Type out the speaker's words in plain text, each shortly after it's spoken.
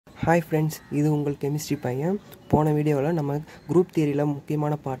Hi friends, இது உங்கள் chemistry பையன். போன வீடியோவில் நம்ம குரூப் தியரியில்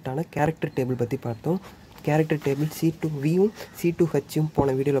முக்கியமான பார்ட்டான கேரக்டர் டேபிள் பற்றி பார்த்தோம். கேரக்டர் டேபிள் C3vயும் C2hயும்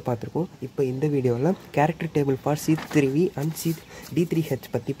போன வீடியோவில் பார்த்துருக்கோம். இப்போ இந்த வீடியோவில் character table for C3v and D3h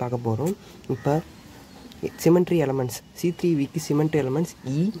பற்றி பார்க்க போகிறோம். இப்போ symmetry elements C3vக்கு symmetry elements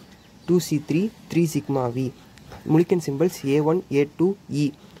E, 2C3, 3σv. முலிக்கன் symbols A1, A2, E.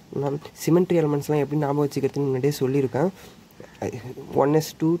 நான் சிமெண்ட்ரி எலமெண்ட்ஸ்லாம் எப்படி ஞாபகம் வச்சுக்கிறதுன்னு முன்னாடியே சொல்லியிருக்கேன்.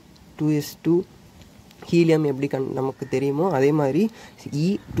 1s2, 2s2 ஹீலியம் எப்படி நமக்கு தெரியுமோ அதே மாதிரி E,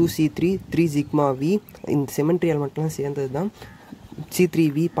 2C3, 3σv இந்த சிமெண்ட்ரி எலமெண்ட்லாம் சேர்ந்தது தான்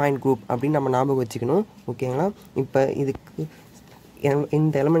C3v பாயிண்ட் குரூப் அப்படின்னு நம்ம ஞாபகம் வச்சுக்கணும். ஓகேங்களா? இப்போ இதுக்கு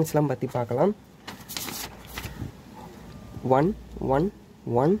இந்த எலமெண்ட்ஸ்லாம் பற்றி பார்க்கலாம். 1 1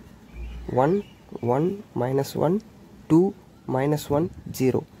 1 1 1 -1 2 -1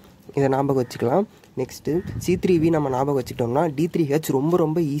 0 இதை ஞாபகம் வச்சுக்கலாம். நெக்ஸ்ட்டு C3v நம்ம ஞாபகம் வச்சுக்கிட்டோம்னா D3h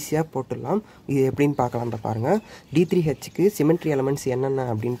ரொம்ப ஈஸியாக போட்டுடலாம். இது எப்படின்னு பார்க்கலாம். இப்போ பாருங்கள், D3hக்கு சிமெண்ட்ரி எலமெண்ட்ஸ் என்னென்ன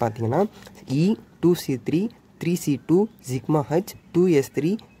அப்படின்னு பார்த்தீங்கன்னா E, 2C3, 3C2, σh,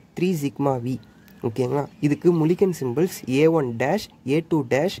 2s3, 3σv. ஓகேங்களா? இதுக்கு முலிக்கன் symbols A1 dash, A2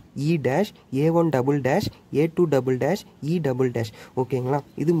 dash, E dash, A1 double dash, A2 double dash, E double dash. ஓகேங்களா?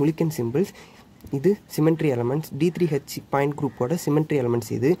 இது முலிக்கன் சிம்பிள்ஸ். இது சிமெண்ட்ரி எலமெண்ட்ஸ். D3h பாயிண்ட் குரூப்போட சிமெண்ட்ரி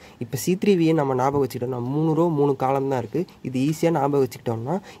எலமெண்ட்ஸ் இது. இப்போ C3vயை நம்ம ஞாபகம் வச்சுக்கிட்டோம்னா 3 ரோ 3 காலம் தான் இருக்குது. இது ஈஸியாக ஞாபகம்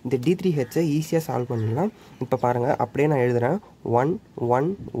வச்சுக்கிட்டோம்னா இந்த D3hஐ ஈஸியாக சால்வ் பண்ணிடலாம். இப்போ பாருங்கள், அப்படியே நான் எழுதுகிறேன். 1 1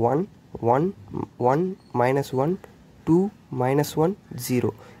 1 1 1 -1 2 -1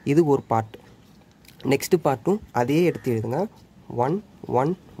 0. இது ஒரு பார்ட். நெக்ஸ்ட்டு பார்ட்டும் அதே எடுத்து எழுதுங்க. 1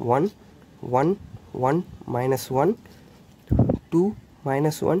 1 1 1 1 -1 2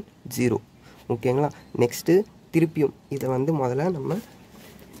 -1 0. ஓகேங்களா? நெக்ஸ்ட்டு திருப்பியும் இதை முதல்ல நம்ம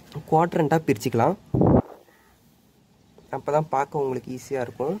குவாட்ரண்ட்டாக பிரிச்சுக்கலாம். அப்போ தான் பார்க்க உங்களுக்கு ஈஸியாக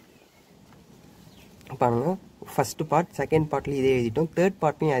இருக்கும். பாருங்கள், ஃபஸ்ட்டு பார்ட் செகண்ட் பார்ட்லேயும் இதே எழுதிட்டோம். தேர்ட்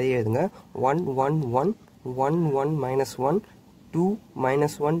பார்ட்லையும் அதே எழுதுங்க. 1 1 1 1 1 -1 2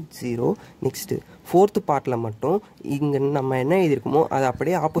 -1 0. நெக்ஸ்ட்டு ஃபோர்த்து பார்ட்டில் மட்டும் இங்கே நம்ம என்ன எழுதியிருக்கோமோ அதை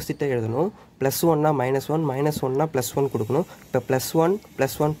அப்படியே ஆப்போசிட்டாக எழுதணும். +1னா -1, -1னா +1 கொடுக்கணும். இப்போ +1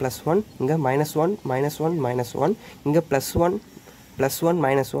 +1 +1, இங்கே -1 -1 -1, இங்கே +1 +1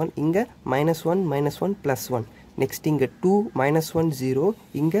 -1, இங்கே -1 -1 +1. நெக்ஸ்ட் இங்கே 2 -1 0,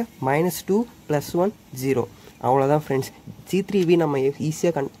 இங்கே -2 +1 0. அவ்வளோதான் ஃப்ரெண்ட்ஸ். C3v நம்ம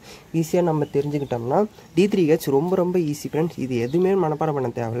ஈஸியாக நம்ம தெரிஞ்சுக்கிட்டோம்னா D3h ரொம்ப ஈஸி ஃப்ரெண்ட்ஸ். இது எதுவுமே மனப்பாடம் பண்ண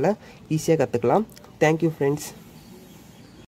தேவையில்ல, ஈஸியாக கற்றுக்கலாம். Thank you friends.